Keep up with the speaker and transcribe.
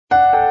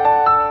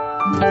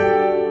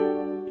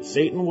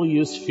Satan will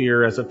use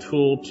fear as a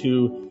tool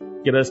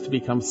to get us to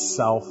become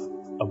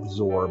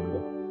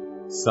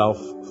self-absorbed,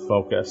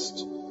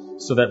 self-focused,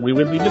 so that we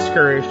would be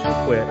discouraged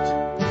and quit,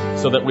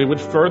 so that we would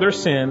further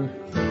sin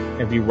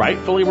and be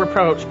rightfully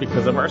reproached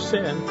because of our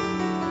sin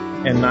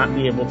and not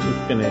be able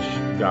to finish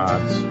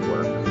God's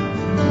work.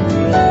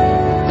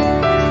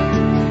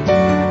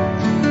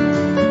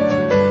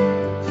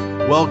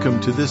 Welcome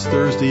to this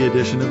Thursday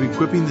edition of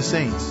Equipping the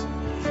Saints.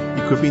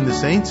 Equipping the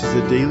Saints is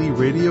a daily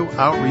radio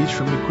outreach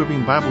from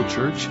Equipping Bible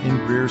Church in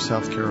Greer,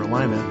 South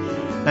Carolina,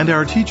 and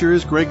our teacher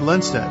is Greg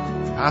Lundstedt,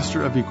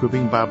 pastor of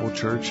Equipping Bible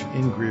Church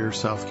in Greer,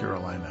 South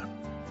Carolina.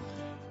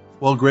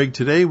 Well, Greg,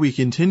 today we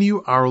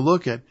continue our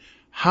look at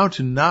how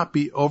to not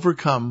be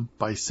overcome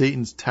by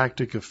Satan's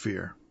tactic of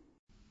fear.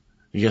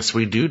 Yes,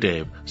 we do,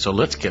 Dave. So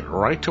let's get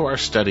right to our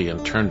study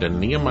and turn to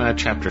Nehemiah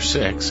chapter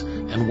 6,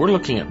 and we're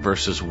looking at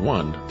verses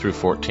 1 through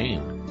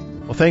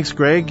 14. Well, thanks,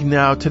 Greg.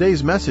 Now,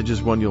 today's message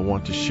is one you'll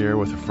want to share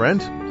with a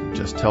friend.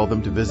 Just tell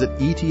them to visit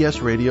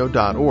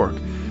etsradio.org.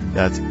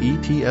 That's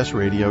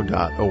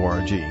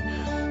etsradio.org.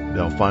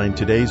 They'll find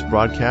today's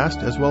broadcast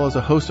as well as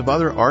a host of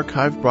other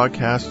archived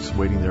broadcasts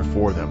waiting there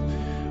for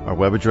them. Our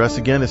web address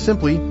again is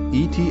simply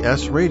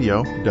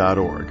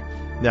etsradio.org.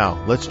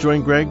 Now, let's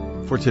join Greg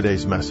for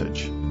today's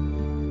message.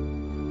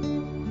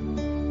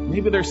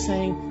 Maybe they're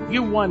saying,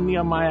 you won,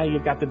 Nehemiah, you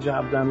got the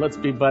job done, let's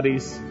be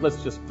buddies,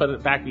 let's just put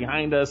it back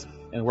behind us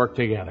and work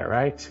together,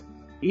 right?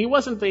 He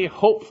wasn't a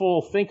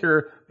hopeful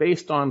thinker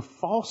based on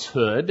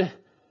falsehood.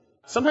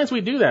 Sometimes we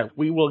do that.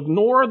 We will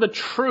ignore the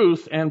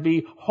truth and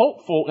be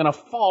hopeful in a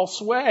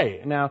false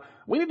way. Now,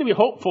 we need to be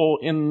hopeful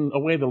in a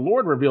way the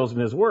Lord reveals in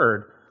His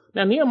Word.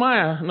 Now,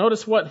 Nehemiah,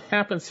 notice what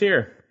happens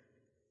here.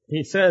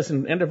 He says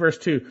in the end of verse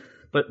 2,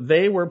 but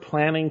they were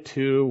planning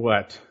to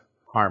what?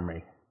 Harm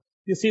me.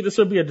 You see, this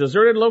would be a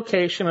deserted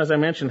location, as I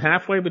mentioned,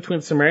 halfway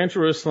between Samaria and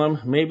Jerusalem.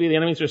 Maybe the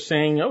enemies are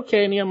saying,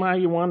 okay, Nehemiah,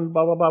 you won,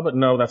 blah, blah, blah. But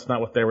no, that's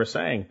not what they were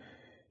saying.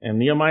 And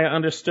Nehemiah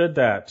understood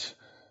that.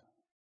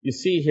 You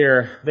see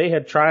here, they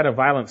had tried a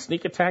violent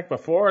sneak attack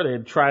before. They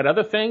had tried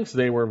other things.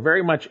 They were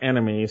very much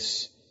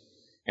enemies.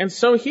 And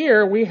so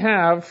here we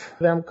have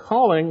them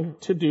calling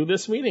to do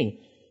this meeting.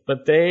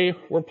 But they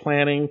were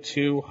planning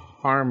to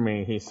harm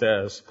me, he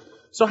says.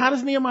 So how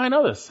does Nehemiah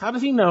know this? How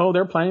does he know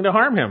they're planning to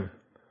harm him?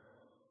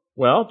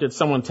 Well, did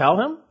someone tell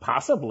him?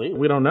 Possibly.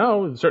 We don't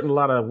know. Certainly a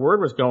lot of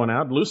word was going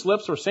out. Loose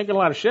lips were sinking a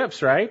lot of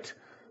ships, right?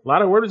 A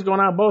lot of word was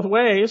going out both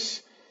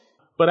ways.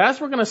 But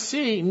as we're going to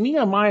see,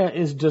 Nehemiah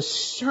is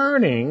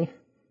discerning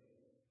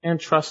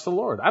and trusts the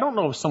Lord. I don't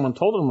know if someone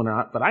told him or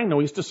not, but I know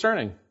he's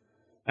discerning.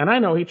 And I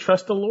know he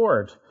trusts the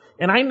Lord.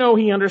 And I know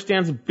he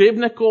understands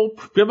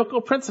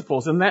biblical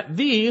principles and that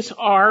these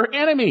are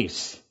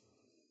enemies.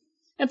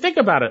 And think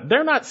about it.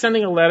 They're not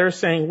sending a letter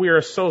saying, we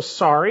are so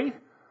sorry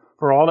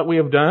for all that we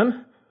have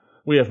done.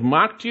 We have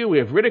mocked you. We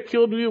have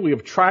ridiculed you. We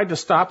have tried to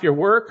stop your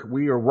work.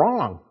 We are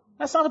wrong.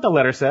 That's not what the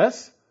letter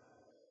says.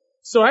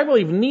 So I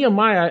believe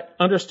Nehemiah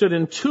understood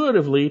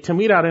intuitively to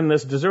meet out in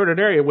this deserted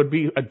area would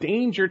be a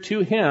danger to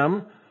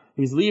him.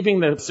 He's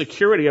leaving the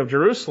security of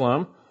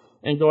Jerusalem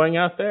and going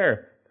out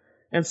there.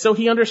 And so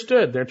he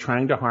understood they're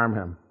trying to harm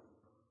him.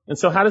 And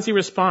so how does he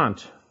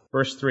respond?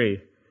 Verse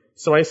 3.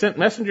 So I sent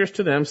messengers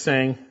to them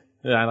saying,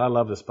 and I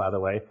love this, by the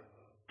way,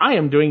 I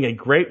am doing a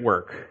great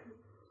work,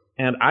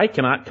 and I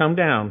cannot come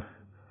down.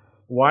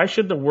 Why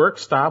should the work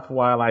stop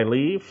while I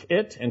leave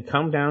it and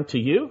come down to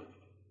you?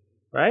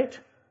 Right?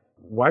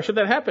 Why should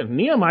that happen?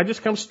 Nehemiah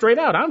just comes straight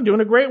out. I'm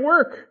doing a great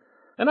work,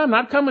 and I'm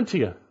not coming to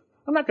you.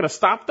 I'm not going to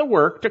stop the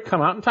work to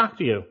come out and talk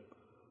to you.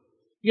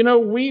 You know,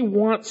 we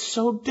want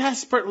so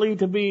desperately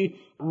to be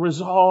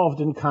resolved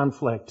in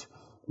conflict,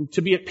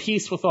 to be at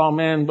peace with all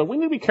men, but we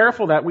need to be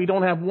careful that we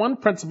don't have one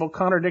principle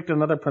contradict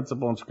another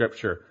principle in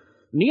Scripture.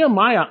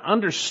 Nehemiah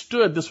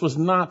understood this was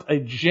not a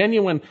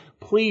genuine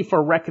plea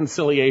for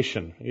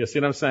reconciliation. You see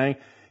what I'm saying?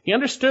 He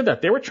understood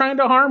that. They were trying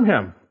to harm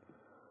him.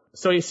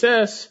 So he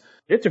says,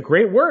 it's a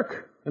great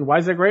work. And why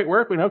is it a great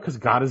work? We know because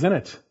God is in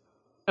it.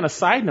 And a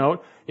side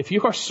note, if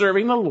you are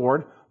serving the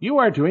Lord, you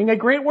are doing a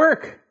great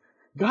work.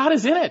 God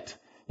is in it.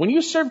 When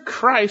you serve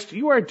Christ,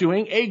 you are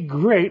doing a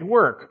great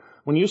work.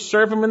 When you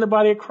serve Him in the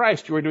body of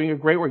Christ, you are doing a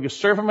great work. You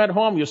serve Him at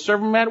home. You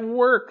serve Him at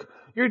work.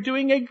 You're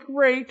doing a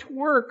great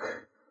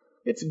work.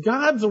 It's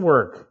God's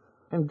work,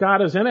 and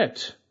God is in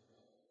it.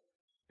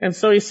 And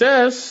so he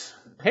says,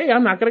 hey,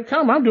 I'm not going to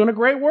come. I'm doing a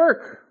great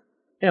work,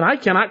 and I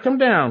cannot come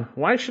down.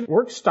 Why should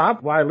work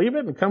stop while I leave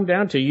it and come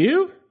down to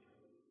you?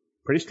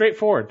 Pretty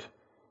straightforward.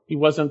 He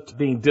wasn't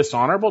being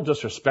dishonorable,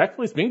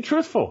 disrespectful. He's being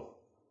truthful.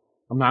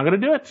 I'm not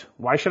going to do it.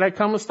 Why should I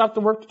come and stop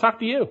the work to talk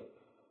to you?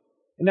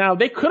 Now,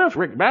 they could have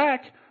written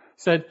back,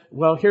 said,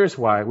 well, here's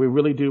why. We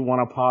really do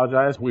want to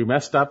apologize. We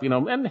messed up,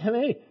 and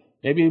hey,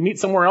 maybe meet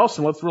somewhere else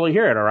and let's really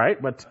hear it, all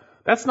right? But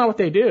that's not what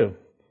they do.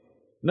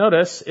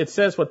 Notice it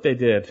says what they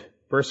did.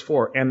 Verse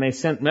 4, and they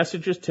sent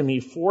messages to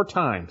me 4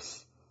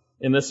 times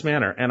in this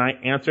manner, and I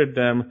answered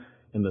them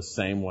in the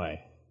same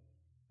way.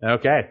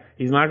 Okay,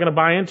 he's not going to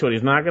buy into it.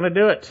 He's not going to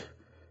do it.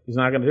 He's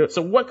not going to do it.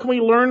 So what can we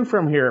learn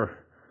from here?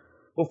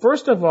 Well,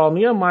 first of all,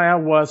 Nehemiah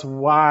was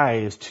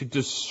wise to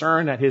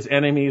discern that his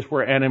enemies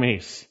were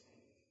enemies.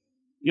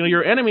 You know,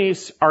 your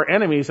enemies are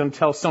enemies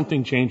until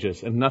something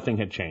changes, and nothing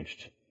had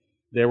changed.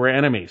 They were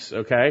enemies,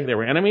 okay? They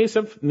were enemies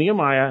of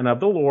Nehemiah and of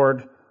the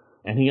Lord,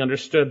 and he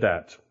understood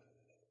that.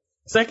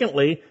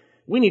 Secondly,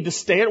 we need to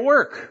stay at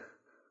work.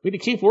 We need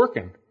to keep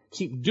working.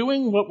 Keep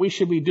doing what we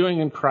should be doing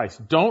in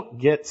Christ. Don't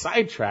get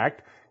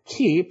sidetracked.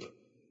 Keep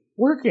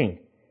working.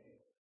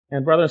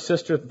 And brother and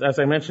sister, as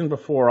I mentioned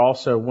before,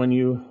 also, when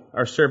you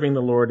are serving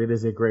the Lord, it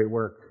is a great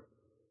work.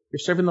 You're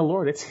serving the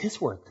Lord. It's His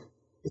work.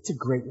 It's a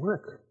great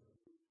work.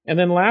 And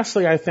then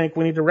lastly, I think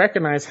we need to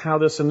recognize how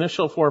this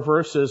initial 4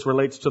 verses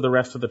relates to the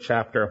rest of the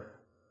chapter.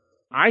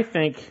 I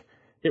think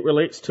it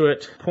relates to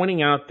it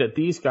pointing out that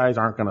these guys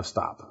aren't going to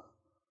stop.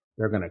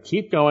 They're going to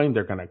keep going.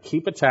 They're going to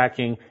keep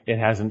attacking. It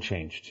hasn't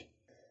changed.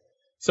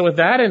 So with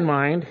that in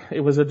mind,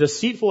 it was a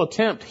deceitful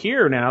attempt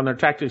here now, and their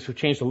tactics have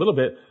changed a little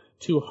bit,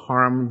 to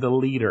harm the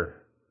leader.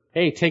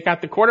 Hey, take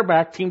out the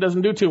quarterback. Team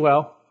doesn't do too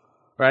well,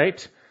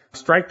 right?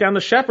 Strike down the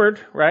shepherd,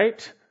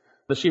 right?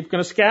 The sheep are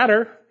going to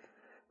scatter,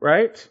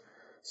 right?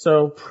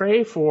 So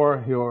pray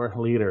for your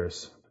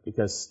leaders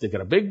because they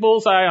got a big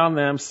bullseye on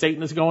them.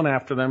 Satan is going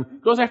after them. He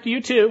goes after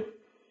you too.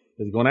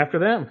 He's going after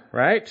them,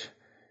 right?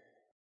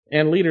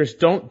 And leaders,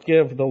 don't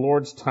give the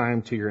Lord's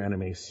time to your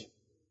enemies.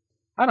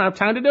 I don't have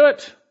time to do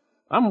it.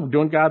 I'm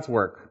doing God's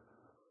work.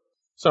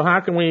 So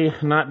how can we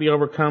not be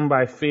overcome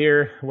by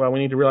fear? Well, we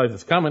need to realize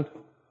it's coming.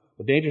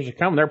 The dangers are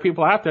coming. There are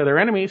people out there, they're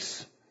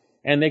enemies,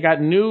 and they got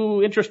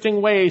new,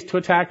 interesting ways to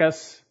attack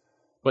us.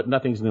 But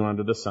nothing's new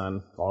under the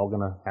sun. It's all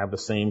going to have the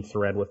same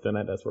thread within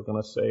it, as we're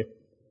going to say.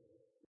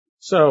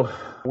 So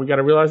we got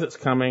to realize it's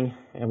coming,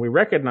 and we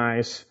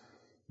recognize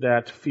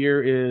that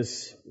fear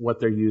is what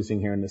they're using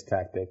here in this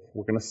tactic.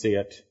 We're going to see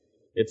it.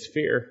 It's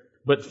fear.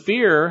 But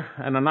fear,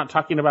 and I'm not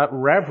talking about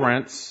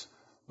reverence,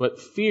 but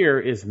fear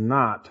is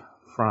not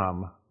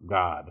from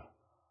God.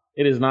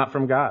 It is not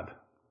from God.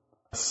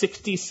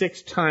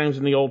 66 times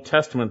in the Old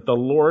Testament, the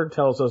Lord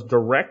tells us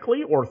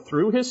directly or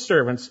through His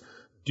servants,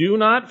 do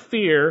not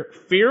fear,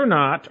 fear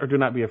not, or do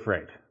not be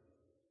afraid.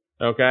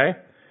 Okay?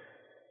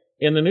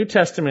 In the New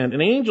Testament,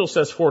 an angel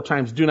says 4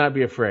 times, do not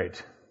be afraid.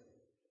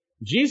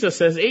 Jesus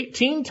says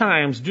 18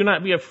 times, do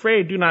not be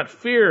afraid, do not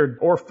fear,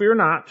 or fear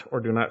not, or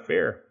do not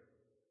fear.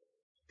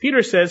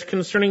 Peter says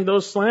concerning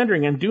those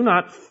slandering, and do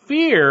not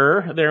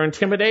fear their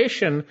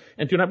intimidation,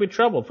 and do not be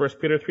troubled, 1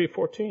 Peter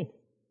 3:14.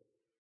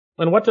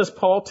 And what does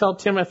Paul tell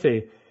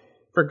Timothy?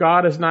 For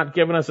God has not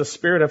given us a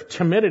spirit of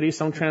timidity,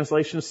 some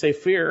translations say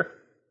fear,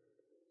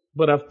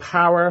 but of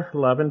power,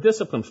 love, and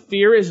discipline.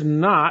 Fear is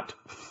not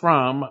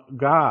from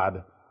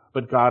God,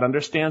 but God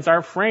understands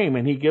our frame,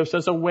 and He gives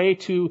us a way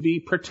to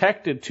be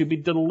protected, to be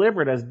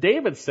delivered, as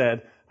David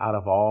said, out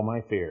of all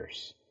my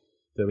fears.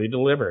 To be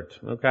delivered,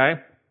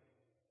 okay?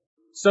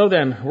 So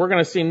then, we're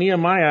going to see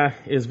Nehemiah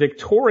is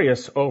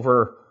victorious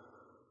over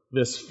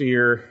this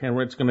fear, and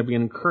it's going to be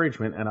an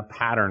encouragement and a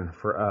pattern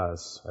for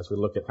us as we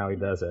look at how he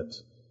does it.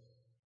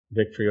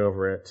 Victory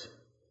over it.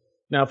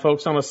 Now,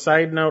 folks, on a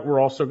side note, we're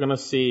also going to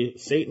see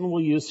Satan will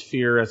use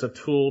fear as a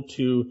tool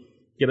to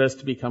get us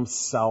to become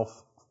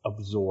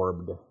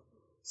self-absorbed,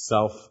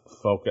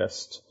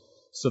 self-focused,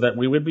 so that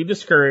we would be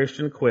discouraged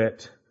and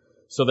quit,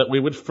 so that we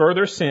would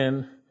further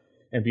sin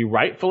and be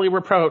rightfully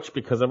reproached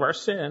because of our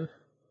sin,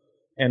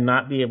 and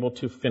not be able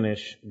to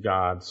finish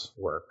God's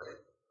work.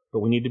 But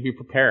we need to be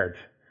prepared.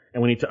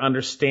 And we need to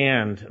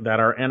understand that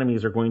our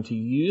enemies are going to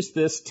use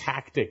this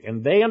tactic.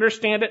 And they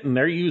understand it and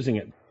they're using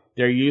it.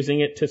 They're using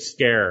it to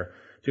scare,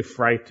 to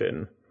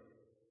frighten.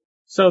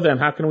 So then,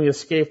 how can we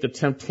escape the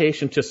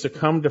temptation to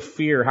succumb to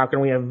fear? How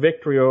can we have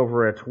victory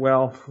over it?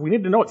 Well, we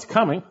need to know it's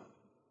coming.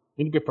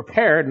 We need to be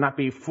prepared, not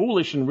be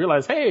foolish and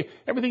realize, hey,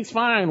 everything's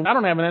fine. I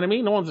don't have an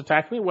enemy. No one's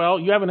attacking me. Well,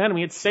 you have an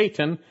enemy. It's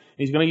Satan.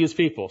 He's going to use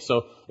people.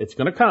 So it's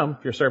going to come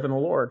if you're serving the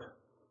Lord.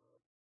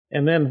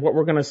 And then what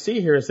we're going to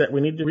see here is that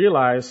we need to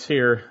realize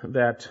here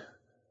that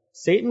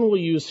Satan will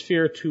use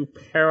fear to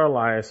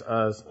paralyze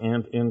us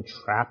and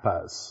entrap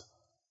us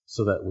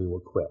so that we will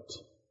quit.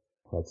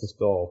 That's his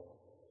goal.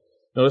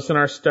 Notice in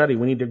our study,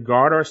 we need to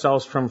guard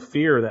ourselves from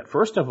fear that,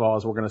 first of all,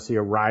 as we're going to see,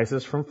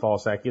 arises from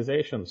false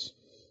accusations.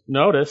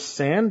 Notice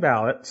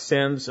Sanballat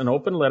sends an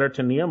open letter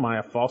to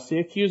Nehemiah, falsely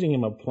accusing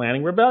him of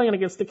planning rebellion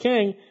against the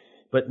king,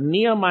 but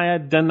Nehemiah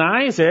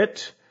denies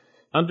it,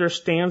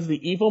 understands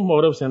the evil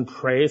motives, and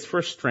prays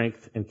for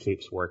strength and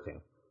keeps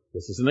working.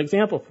 This is an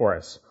example for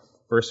us.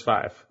 Verse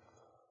 5.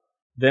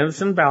 Then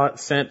Sanballat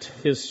sent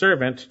his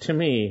servant to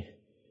me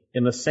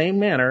in the same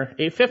manner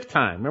a 5th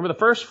time. Remember, the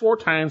first 4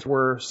 times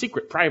were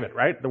secret, private,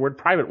 right? The word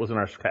private was in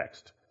our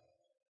text.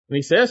 And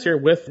he says here,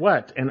 with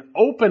what? An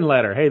open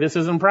letter. Hey, this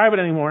isn't private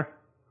anymore.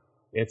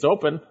 It's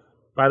open.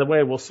 By the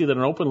way, we'll see that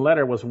an open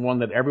letter was one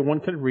that everyone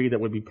could read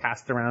that would be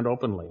passed around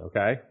openly,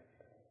 okay?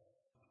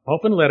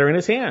 Open letter in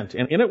his hand,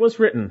 and in it was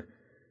written,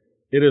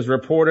 it is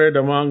reported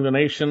among the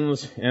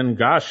nations, and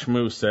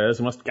Gashmu says,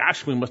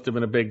 Gashmu must have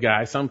been a big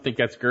guy. Some think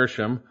that's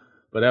Gershom,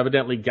 but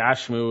evidently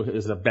Gashmu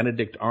is a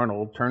Benedict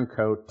Arnold,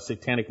 turncoat,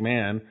 satanic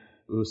man,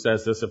 who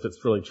says this if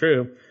it's really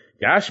true.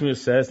 Gashmu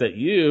says that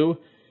you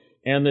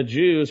and the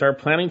Jews are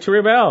planning to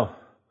rebel.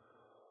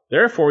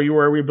 Therefore, you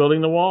are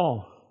rebuilding the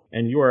wall,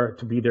 and you are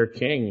to be their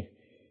king,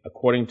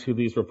 according to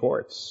these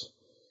reports.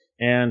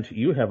 And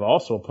you have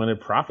also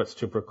appointed prophets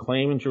to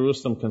proclaim in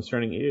Jerusalem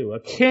concerning you. A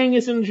king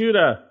is in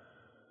Judah,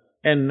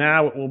 and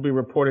now it will be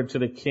reported to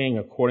the king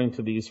according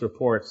to these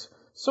reports.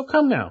 So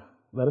come now,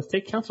 let us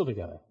take counsel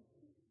together.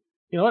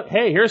 You know what?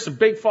 Hey, here's a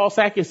big false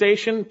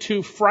accusation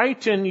to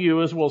frighten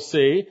you, as we'll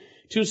see,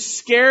 to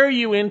scare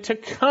you into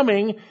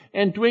coming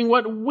and doing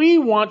what we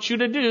want you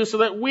to do so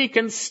that we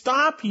can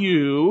stop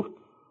you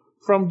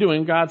from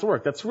doing God's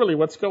work. That's really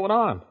what's going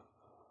on.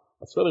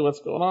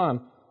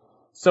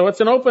 So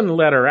it's an open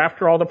letter.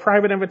 After all the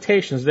private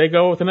invitations, they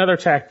go with another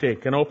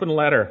tactic, an open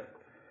letter.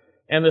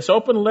 And this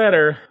open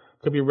letter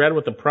could be read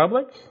with the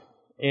public,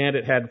 and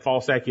it had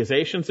false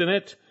accusations in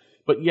it.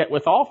 But yet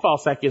with all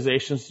false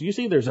accusations, you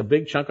see there's a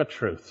big chunk of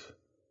truth.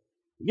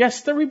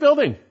 Yes, they're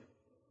rebuilding.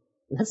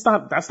 That's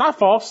not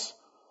false.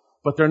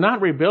 But they're not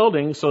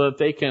rebuilding so that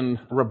they can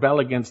rebel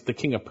against the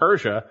king of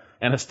Persia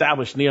and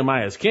establish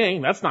Nehemiah as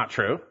king. That's not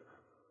true.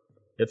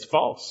 It's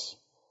false.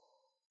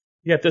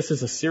 Yet this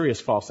is a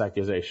serious false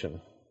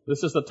accusation.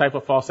 This is the type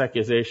of false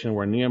accusation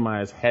where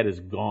Nehemiah's head is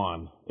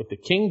gone. If the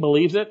king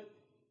believes it,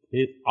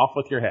 off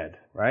with your head,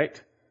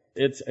 right?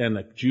 And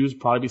the Jews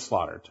probably be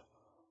slaughtered.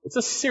 It's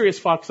a serious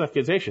false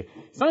accusation.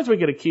 Sometimes we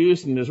get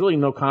accused and there's really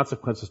no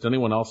consequences to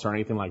anyone else or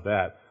anything like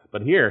that.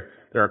 But here,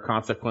 there are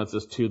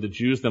consequences to the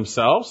Jews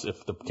themselves.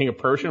 If the king of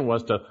Persia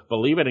was to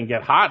believe it and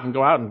get hot and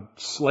go out and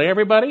slay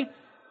everybody,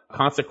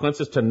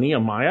 consequences to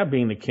Nehemiah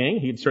being the king,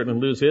 he'd certainly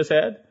lose his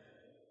head.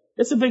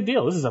 It's a big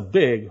deal. This is a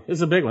big one. This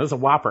is a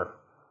whopper.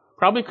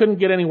 Probably couldn't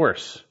get any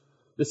worse.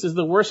 This is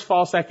the worst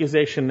false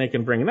accusation they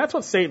can bring. And that's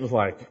what Satan's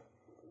like.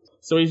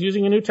 So he's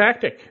using a new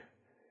tactic.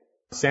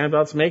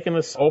 Sanballat's making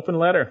this open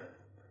letter.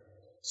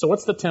 So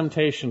what's the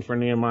temptation for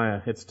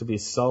Nehemiah? It's to be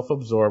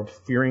self-absorbed,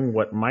 fearing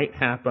what might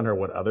happen or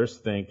what others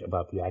think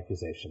about the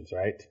accusations,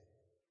 right?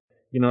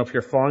 You know, if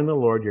you're following the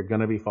Lord, you're going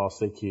to be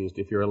falsely accused.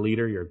 If you're a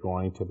leader, you're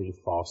going to be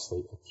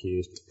falsely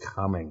accused. It's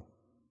coming.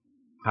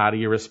 How do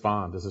you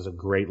respond? This is a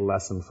great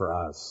lesson for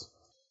us.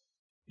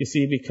 You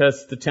see,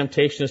 because the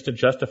temptation is to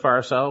justify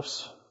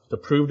ourselves, to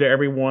prove to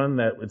everyone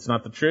that it's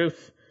not the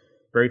truth.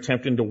 Very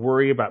tempting to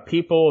worry about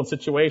people and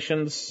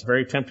situations.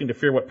 Very tempting to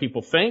fear what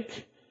people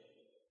think.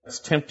 It's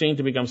tempting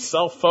to become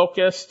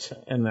self-focused,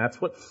 and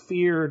that's what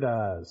fear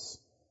does.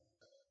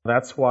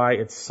 That's why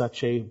it's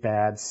such a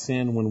bad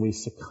sin when we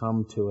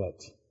succumb to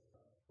it.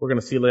 We're going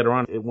to see later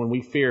on, when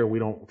we fear, we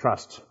don't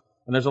trust.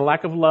 And there's a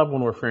lack of love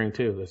when we're fearing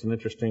too. There's an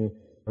interesting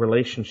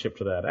relationship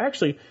to that.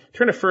 Actually,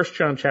 turn to 1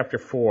 John chapter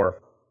 4.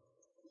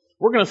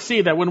 We're going to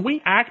see that when we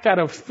act out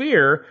of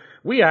fear,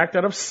 we act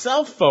out of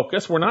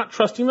self-focus. We're not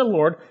trusting the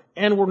Lord,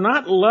 and we're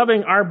not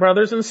loving our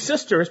brothers and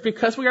sisters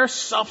because we are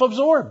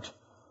self-absorbed.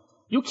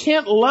 You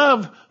can't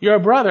love your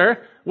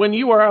brother when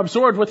you are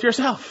absorbed with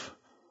yourself.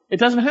 It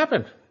doesn't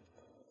happen.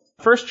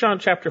 1 John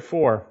chapter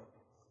 4,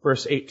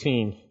 verse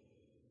 18.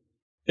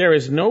 There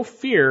is no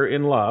fear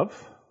in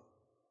love,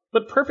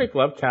 but perfect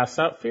love casts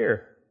out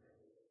fear,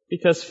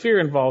 because fear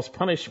involves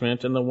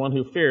punishment, and the one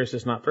who fears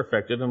is not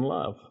perfected in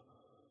love.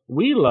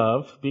 We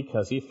love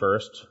because he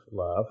first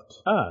loved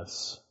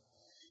us.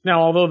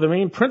 Now, although the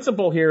main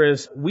principle here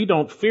is we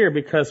don't fear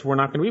because we're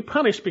not going to be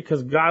punished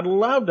because God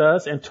loved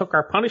us and took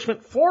our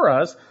punishment for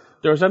us,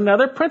 there's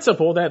another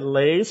principle that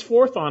lays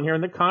forth on here in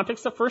the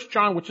context of 1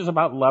 John, which is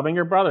about loving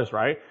your brothers,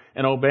 right?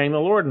 And obeying the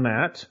Lord in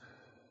that.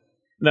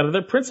 That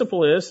other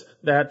principle is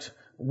that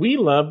we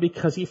love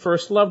because he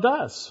first loved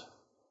us.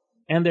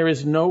 And there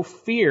is no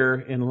fear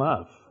in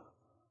love.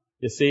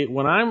 You see,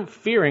 when I'm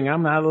fearing,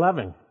 I'm not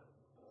loving.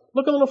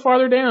 Look a little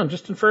farther down,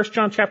 just in 1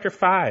 John chapter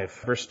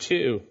 5, verse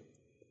 2.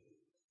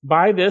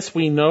 By this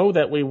we know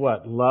that we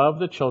what? Love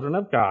the children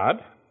of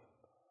God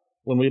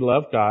when we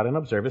love God and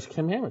observe his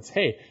commandments.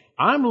 Hey,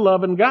 I'm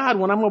loving God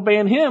when I'm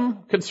obeying him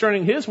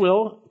concerning his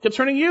will,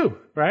 concerning you,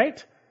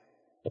 right?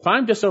 If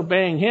I'm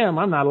disobeying him,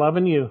 I'm not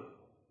loving you.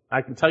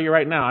 I can tell you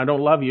right now, I don't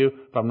love you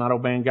if I'm not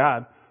obeying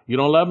God. You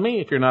don't love me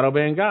if you're not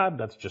obeying God.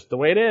 That's just the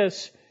way it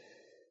is.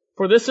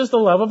 For this is the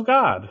love of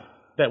God,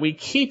 that we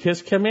keep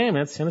his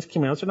commandments, and his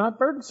commandments are not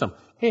burdensome.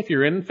 Hey, if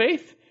you're in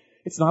faith,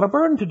 it's not a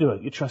burden to do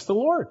it. You trust the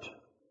Lord.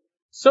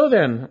 So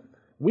then,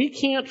 we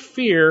can't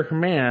fear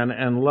man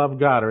and love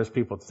God or his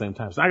people at the same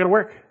time. It's not going to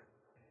work.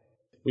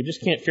 We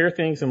just can't fear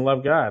things and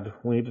love God.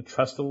 We need to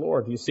trust the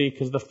Lord. You see,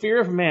 because the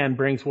fear of man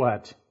brings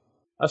what?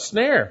 A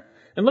snare.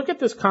 And look at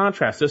this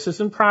contrast. This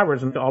is in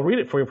Proverbs, and I'll read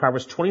it for you.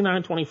 Proverbs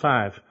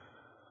 29:25.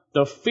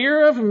 The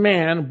fear of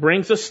man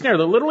brings a snare.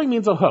 That literally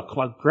means a hook,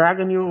 like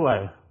dragging you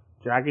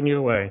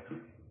away.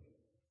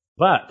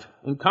 But,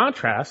 in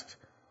contrast,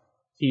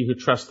 he who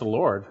trusts the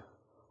Lord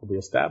will be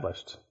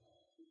established.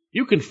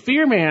 You can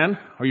fear man,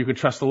 or you can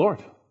trust the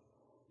Lord.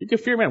 You can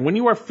fear man. When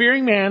you are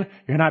fearing man,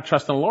 you're not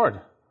trusting the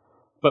Lord.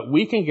 But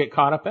we can get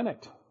caught up in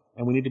it,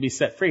 and we need to be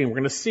set free. And we're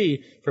going to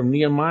see from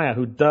Nehemiah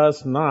who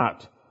does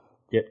not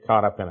get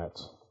caught up in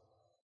it.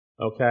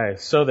 Okay,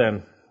 so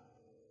then,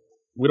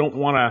 We don't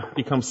want to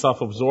become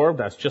self-absorbed.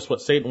 That's just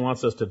what Satan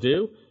wants us to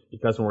do,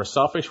 because when we're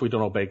selfish, we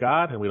don't obey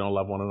God and we don't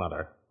love one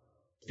another.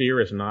 Fear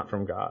is not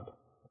from God.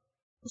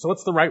 So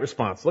what's the right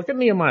response? Look at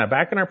Nehemiah,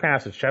 back in our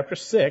passage, chapter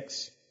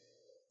 6,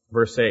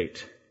 verse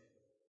 8.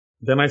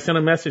 Then I sent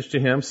a message to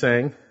him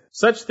saying,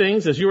 such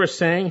things as you are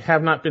saying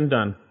have not been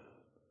done,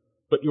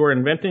 but you are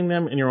inventing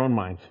them in your own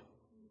mind.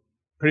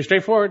 Pretty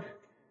straightforward.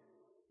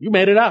 You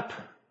made it up.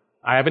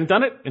 I haven't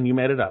done it, and you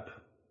made it up.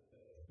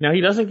 Now,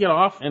 he doesn't get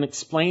off and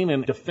explain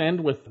and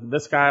defend with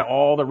this guy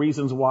all the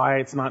reasons why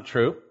it's not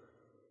true.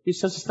 He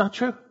says it's not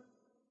true.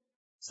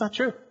 It's not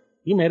true.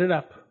 You made it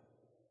up.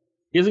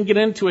 He doesn't get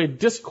into a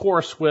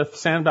discourse with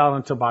Sanballat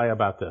and Tobiah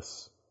about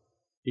this.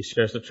 He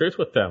shares the truth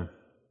with them.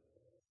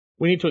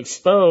 We need to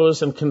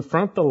expose and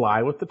confront the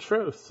lie with the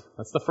truth.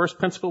 That's the first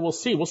principle we'll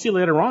see. We'll see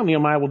later on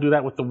Nehemiah will do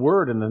that with the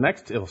word in the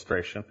next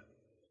illustration.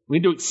 We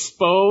need to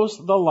expose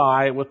the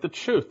lie with the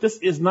truth. This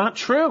is not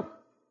true.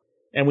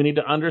 And we need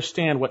to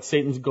understand what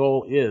Satan's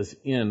goal is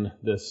in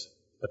this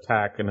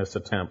attack and this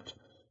attempt.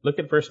 Look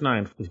at verse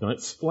 9. He's going to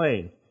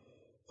explain.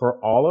 For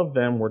all of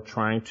them were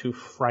trying to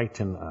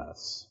frighten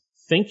us,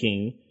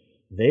 thinking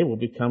they will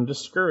become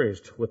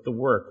discouraged with the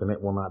work and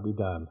it will not be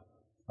done.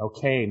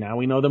 Okay, now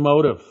we know the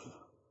motive.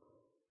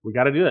 We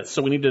got to do that.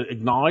 So we need to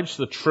acknowledge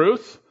the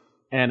truth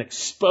and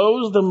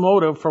expose the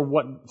motive for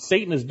what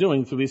Satan is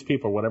doing through these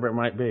people, whatever it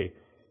might be.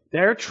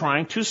 They're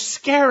trying to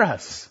scare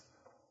us.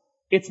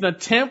 It's an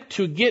attempt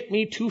to get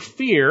me to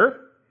fear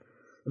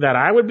that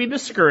I would be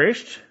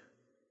discouraged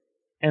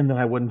and that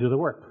I wouldn't do the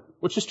work,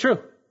 which is true.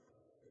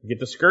 You get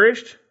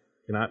discouraged,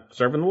 you're not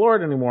serving the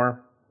Lord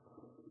anymore.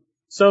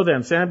 So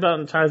then, Sanballat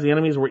and Tobiah, the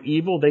enemies were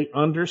evil. They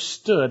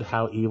understood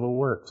how evil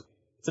worked.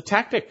 It's a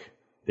tactic.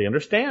 They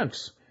understand.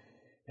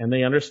 And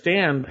they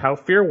understand how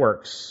fear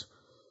works.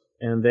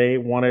 And they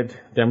wanted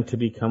them to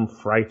become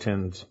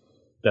frightened,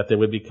 that they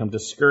would become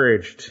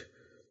discouraged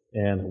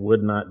and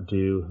would not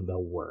do the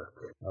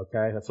work.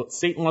 Okay? That's what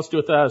Satan wants to do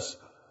with us.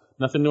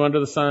 Nothing new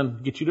under the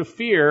sun. Get you to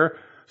fear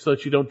so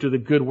that you don't do the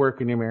good work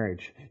in your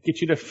marriage.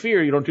 Get you to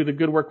fear you don't do the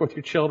good work with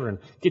your children.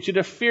 Get you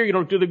to fear you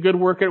don't do the good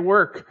work at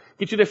work.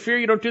 Get you to fear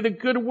you don't do the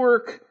good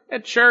work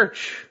at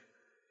church.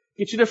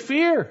 Get you to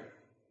fear.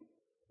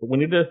 But we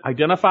need to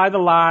identify the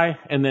lie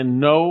and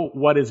then know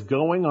what is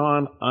going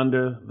on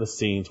under the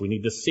scenes. We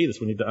need to see this.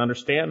 We need to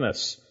understand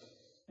this.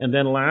 And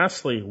then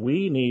lastly,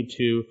 we need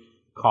to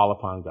call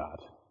upon God.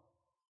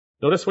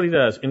 Notice what he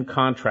does in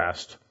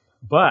contrast.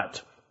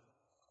 But,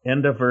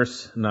 end of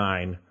verse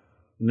 9.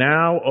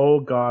 Now, O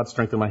God,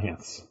 strengthen my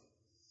hands.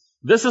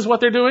 This is what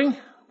they're doing,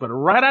 but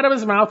right out of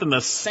his mouth in the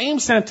same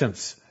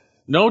sentence.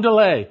 No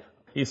delay.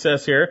 He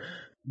says here,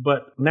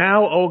 but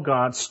now, O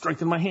God,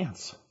 strengthen my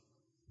hands.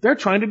 They're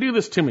trying to do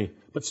this to me,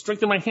 but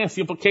strengthen my hands.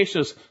 The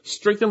implication is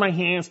strengthen my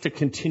hands to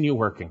continue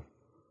working.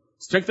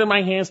 Strengthen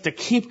my hands to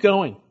keep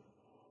going.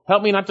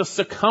 Help me not to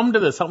succumb to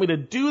this. Help me to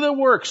do the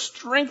work.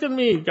 Strengthen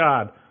me,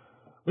 God.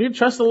 We need to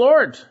trust the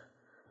Lord.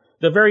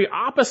 The very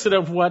opposite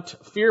of what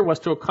fear was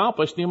to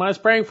accomplish, Nehemiah is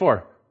praying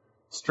for.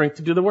 Strength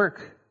to do the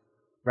work,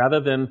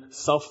 rather than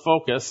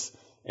self-focus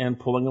and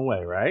pulling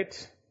away,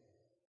 right?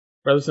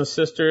 Brothers and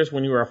sisters,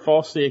 when you are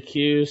falsely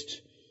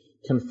accused,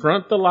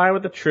 confront the lie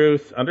with the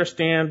truth.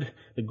 Understand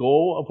the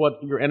goal of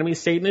what your enemy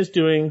Satan is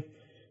doing,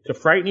 to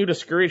frighten you,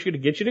 discourage you, to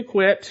get you to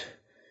quit.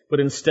 But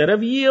instead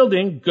of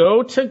yielding,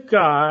 go to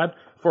God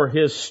for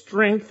his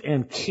strength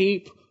and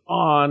keep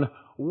on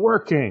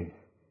working.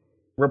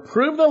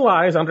 Reprove the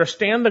lies,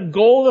 understand the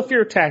goal of the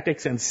fear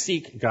tactics, and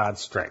seek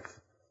God's strength.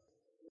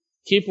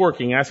 Keep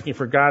working, asking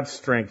for God's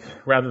strength,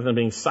 rather than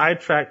being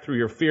sidetracked through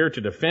your fear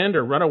to defend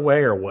or run away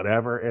or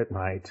whatever it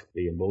might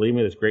be. And believe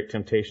me, there's great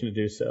temptation to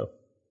do so.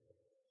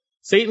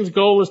 Satan's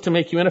goal is to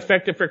make you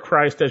ineffective for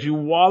Christ as you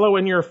wallow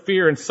in your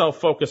fear and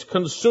self-focus,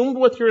 consumed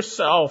with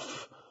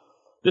yourself.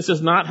 This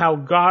is not how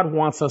God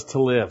wants us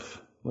to live,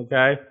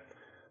 okay?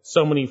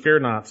 So many fear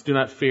nots, do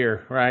not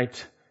fear,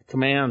 right?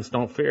 Commands,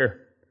 don't fear.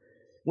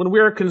 When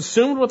we are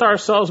consumed with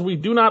ourselves, we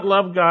do not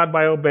love God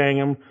by obeying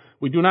him.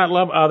 We do not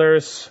love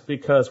others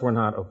because we're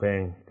not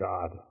obeying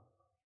God.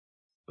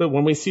 But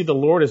when we see the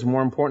Lord is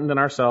more important than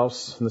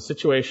ourselves, in the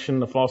situation,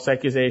 the false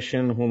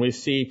accusation, when we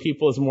see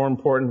people as more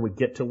important, we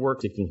get to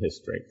work seeking his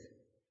strength.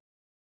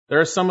 There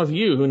are some of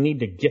you who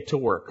need to get to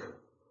work.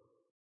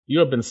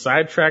 You have been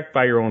sidetracked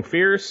by your own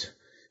fears.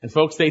 And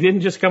folks, they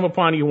didn't just come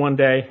upon you one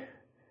day.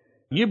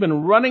 You've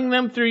been running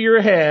them through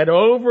your head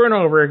over and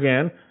over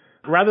again.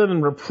 Rather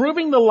than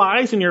reproving the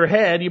lies in your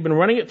head, you've been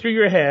running it through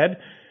your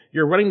head.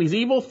 You're running these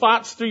evil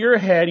thoughts through your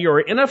head. You're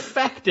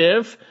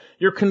ineffective.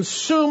 You're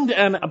consumed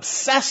and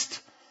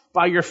obsessed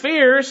by your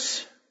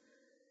fears.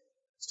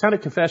 It's time to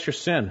confess your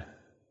sin.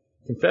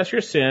 Confess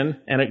your sin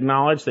and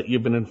acknowledge that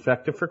you've been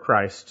ineffective for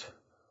Christ,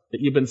 that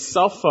you've been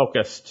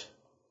self-focused.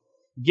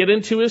 Get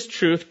into his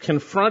truth.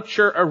 Confront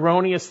your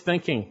erroneous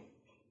thinking.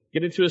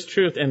 Get into his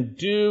truth and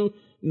do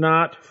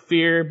not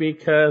fear,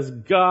 because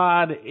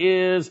God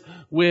is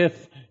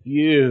with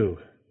you.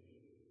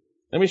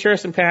 Let me share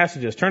some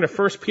passages. Turn to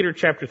 1 Peter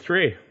chapter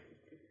 3.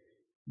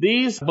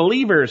 These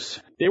believers,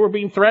 they were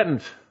being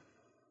threatened.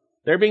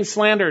 They're being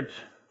slandered.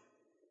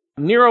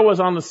 Nero was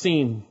on the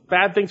scene.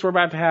 Bad things were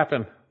about to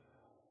happen.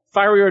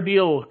 Fiery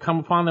ordeal come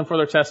upon them for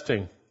their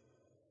testing.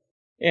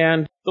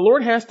 And the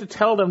Lord has to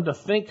tell them to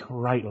think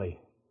rightly,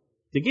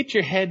 to get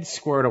your head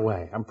squared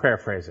away. I'm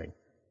paraphrasing.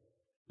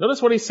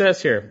 Notice what he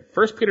says here,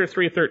 1 Peter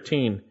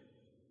 3:13.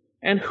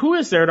 And who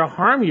is there to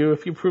harm you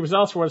if you prove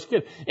zealous for what is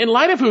good? In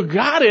light of who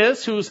God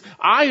is, whose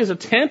eye is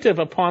attentive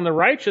upon the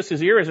righteous,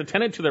 his ear is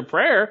attentive to their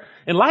prayer,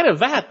 in light of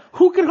that,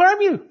 who can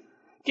harm you?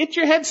 Get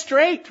your head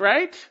straight,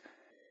 right?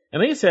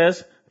 And then he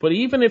says, but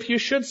even if you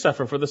should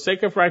suffer for the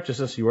sake of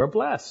righteousness, you are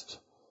blessed.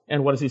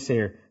 And what does he say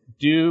here?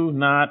 Do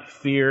not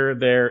fear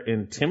their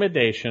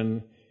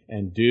intimidation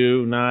and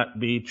do not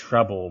be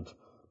troubled.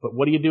 But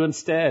what do you do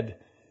instead?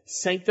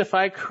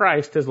 Sanctify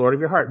Christ as Lord of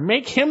your heart.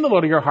 Make him the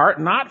Lord of your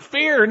heart, not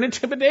fear and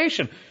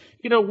intimidation.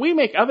 We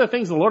make other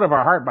things the Lord of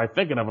our heart by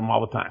thinking of him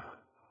all the time.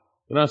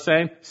 You know what I'm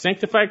saying?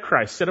 Sanctify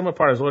Christ. Set him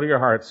apart as Lord of your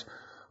hearts.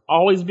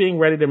 Always being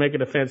ready to make a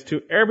defense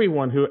to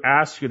everyone who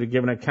asks you to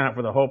give an account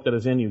for the hope that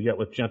is in you, yet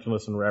with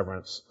gentleness and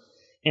reverence.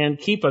 And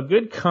keep a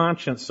good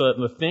conscience so that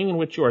in the thing in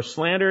which you are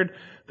slandered,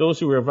 those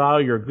who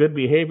revile your good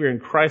behavior in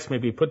Christ may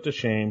be put to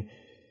shame.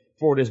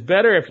 For it is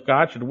better if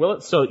God should will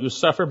it so that you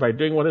suffer by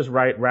doing what is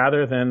right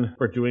rather than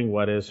for doing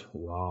what is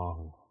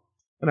wrong.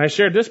 And I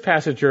shared this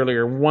passage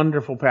earlier,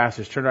 wonderful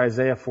passage. Turn to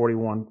Isaiah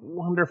 41.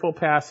 Wonderful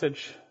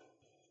passage.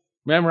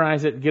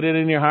 Memorize it. Get it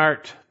in your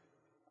heart.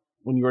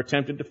 When you are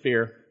tempted to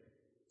fear,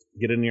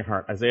 get it in your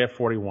heart. Isaiah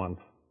 41.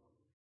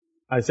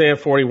 Isaiah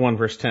 41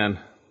 verse 10.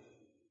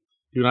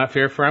 Do not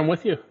fear, for I am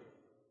with you.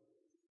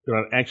 Do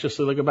not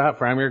anxiously look about,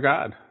 for I am your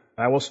God.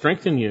 I will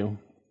strengthen you.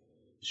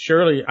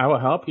 Surely I will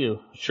help you.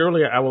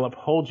 Surely I will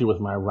uphold you with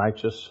my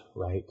righteous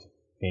right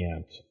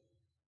hand.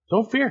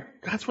 Don't fear.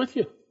 God's with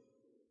you.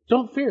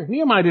 Don't fear.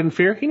 Nehemiah didn't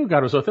fear. He knew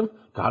God was with him.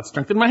 God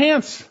strengthened my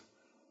hands.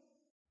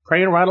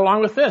 Praying right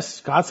along with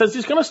this. God says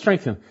he's going to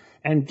strengthen.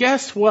 And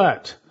guess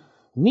what?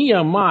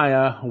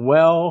 Nehemiah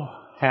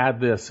had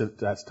this at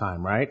that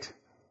time, right?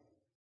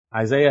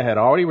 Isaiah had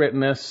already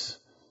written this.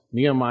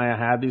 Nehemiah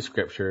had these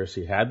scriptures.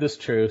 He had this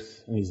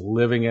truth, and he's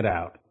living it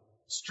out.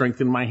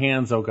 Strengthen my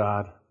hands, O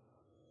God.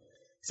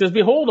 He says,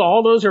 behold,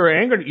 all those who are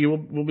angered at you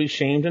will be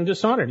shamed and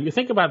dishonored. You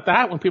think about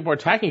that when people are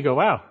attacking, you go,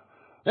 wow,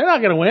 they're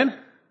not going to win.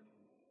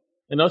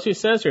 And notice he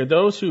says here,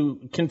 those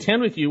who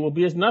contend with you will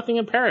be as nothing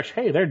and perish.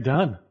 Hey, they're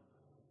done.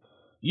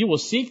 You will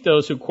seek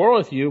those who quarrel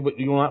with you, but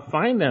you will not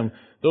find them.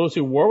 Those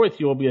who war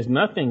with you will be as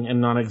nothing and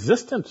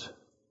non-existent.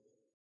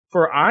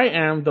 For I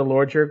am the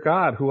Lord your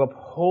God, who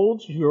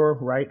upholds your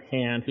right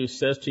hand, who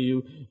says to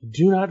you,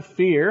 do not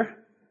fear,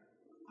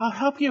 I'll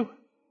help you.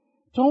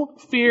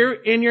 Don't fear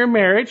in your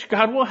marriage,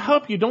 God will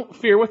help you. Don't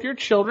fear with your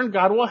children,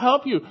 God will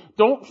help you.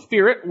 Don't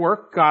fear at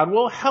work, God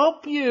will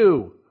help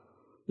you.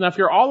 Now, if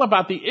you're all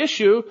about the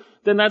issue,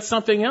 then that's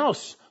something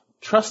else.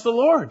 Trust the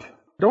Lord.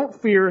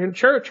 Don't fear in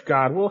church,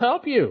 God will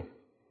help you.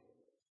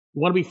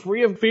 You want to be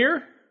free of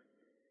fear?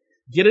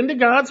 Get into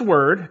God's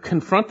Word,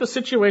 confront the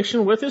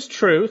situation with His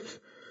truth,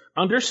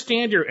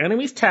 understand your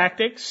enemy's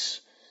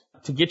tactics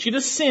to get you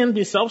to sin,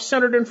 be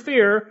self-centered in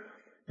fear,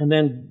 and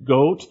then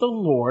go to the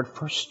Lord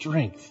for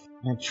strength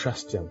and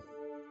trust Him.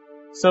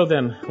 So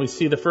then, we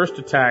see the first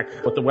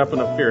attack with the weapon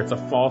of fear. It's a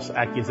false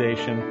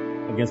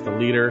accusation against a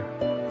leader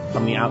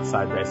from the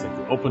outside,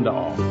 basically, open to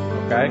all.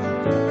 Okay?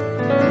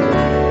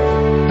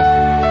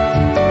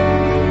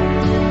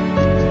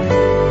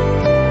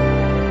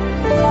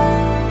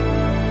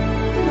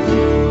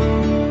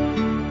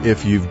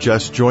 If you've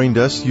just joined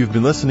us, you've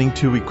been listening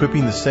to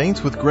Equipping the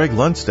Saints with Greg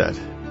Lundstedt.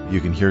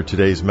 You can hear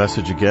today's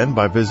message again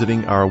by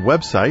visiting our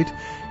website,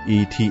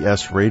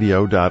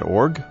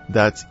 etsradio.org.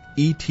 That's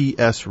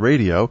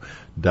etsradio.org.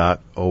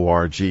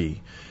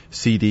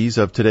 CDs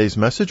of today's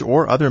message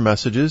or other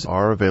messages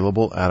are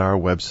available at our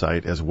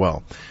website as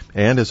well.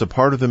 And as a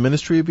part of the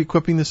ministry of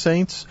Equipping the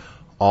Saints,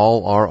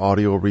 all our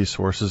audio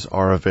resources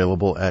are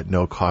available at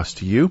no cost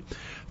to you,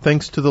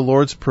 thanks to the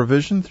Lord's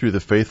provision through the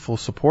faithful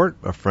support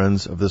of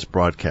friends of this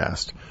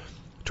broadcast.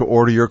 To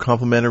order your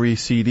complimentary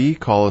CD,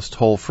 call us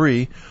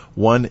toll-free,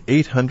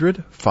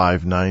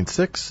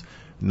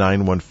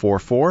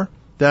 1-800-596-9144.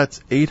 That's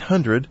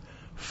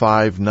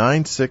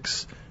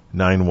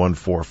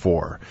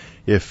 800-596-9144.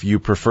 If you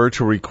prefer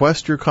to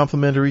request your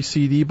complimentary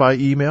CD by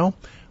email,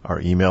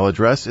 our email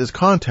address is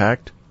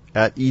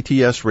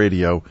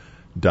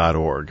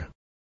contact@etsradio.org.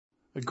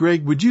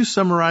 Greg, would you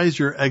summarize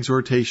your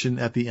exhortation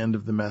at the end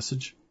of the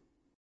message?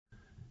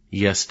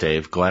 Yes,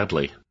 Dave,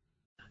 gladly.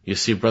 You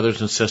see,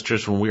 brothers and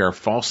sisters, when we are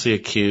falsely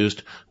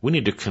accused, we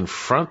need to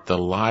confront the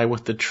lie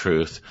with the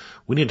truth.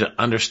 We need to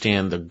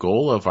understand the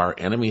goal of our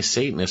enemy,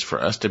 Satan, is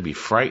for us to be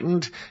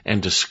frightened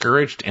and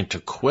discouraged and to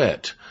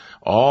quit.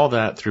 All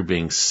that through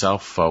being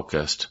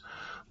self-focused.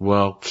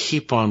 Well,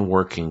 keep on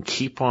working.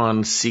 Keep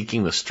on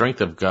seeking the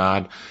strength of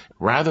God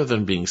rather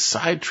than being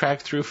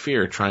sidetracked through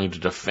fear, trying to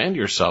defend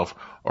yourself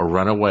or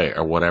run away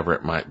or whatever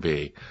it might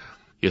be.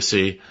 You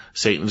see,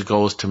 Satan's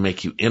goal is to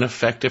make you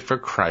ineffective for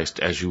Christ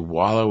as you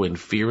wallow in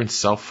fear and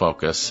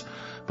self-focus.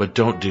 But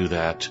don't do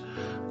that.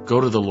 go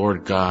to the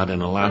Lord God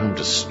and allow Him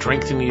to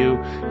strengthen you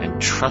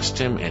and trust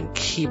Him and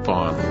keep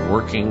on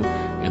working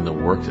in the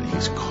work that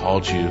He's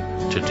called you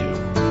to do.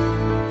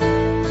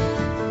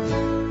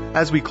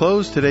 As we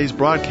close today's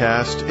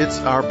broadcast, it's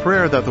our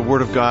prayer that the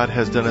Word of God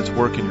has done its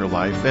work in your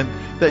life and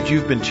that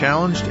you've been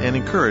challenged and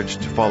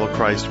encouraged to follow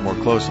Christ more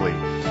closely.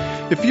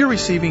 If you're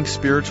receiving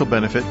spiritual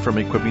benefit from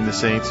Equipping the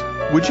Saints,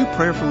 would you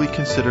prayerfully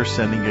consider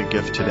sending a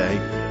gift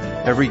today?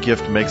 Every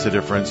gift makes a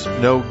difference.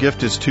 No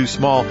gift is too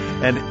small,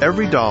 and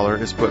every dollar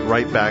is put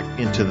right back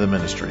into the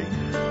ministry.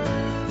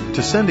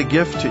 To send a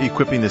gift to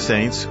Equipping the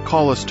Saints,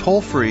 call us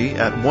toll-free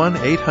at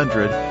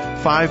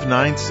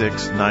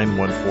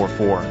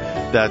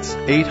 1-800-596-9144. That's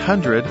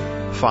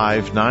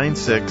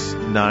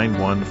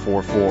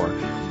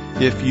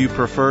 800-596-9144. If you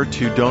prefer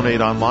to donate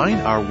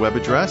online, our web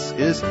address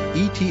is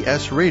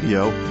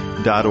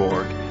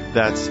etsradio.org.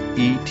 That's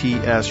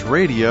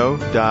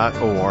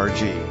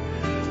etsradio.org.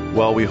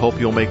 Well, we hope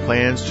you'll make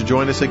plans to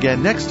join us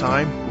again next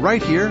time,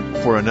 right here,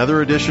 for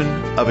another edition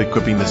of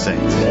Equipping the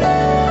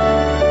Saints.